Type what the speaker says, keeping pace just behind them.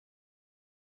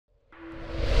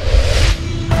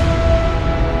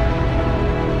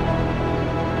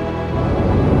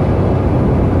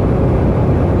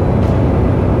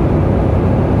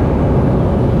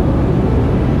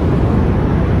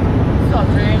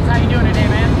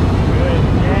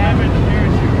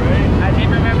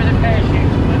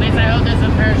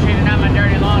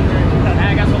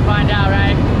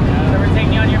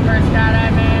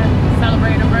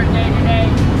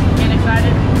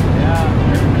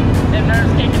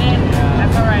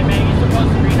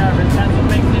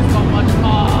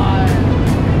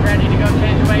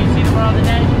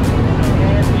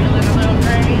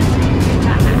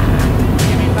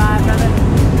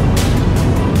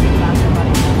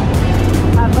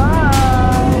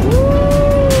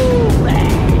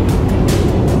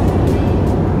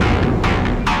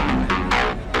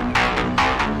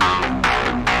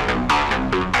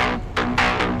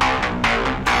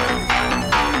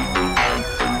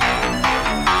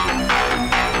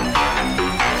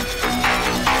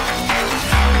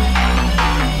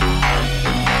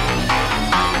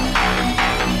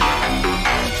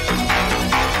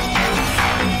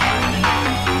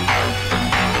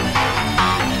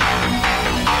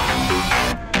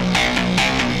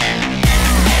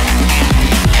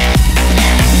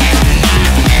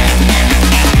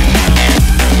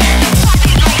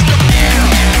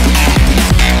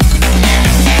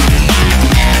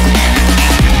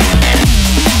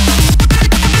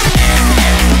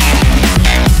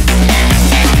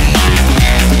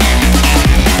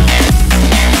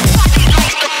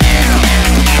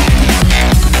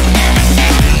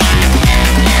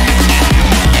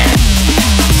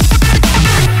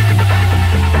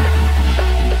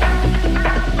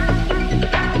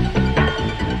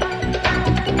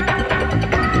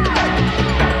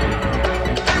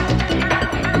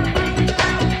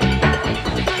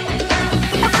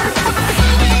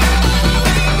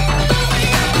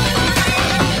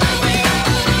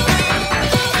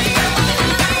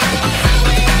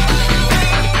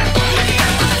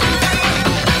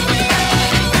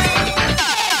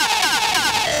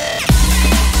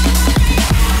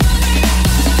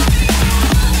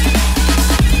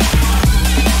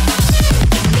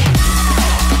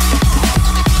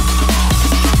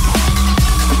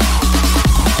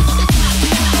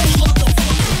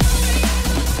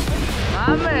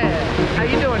How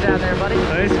you doing down there, buddy?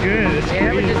 Oh, it's good. It's yeah,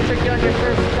 we great. just took you on your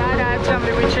first skydive. Tell me,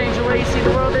 did we change the way you see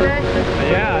the world today?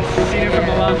 Yeah, I've seen it from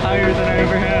a lot higher than I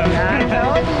ever have. I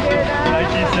know you did. Like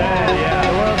you said, yeah.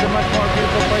 The world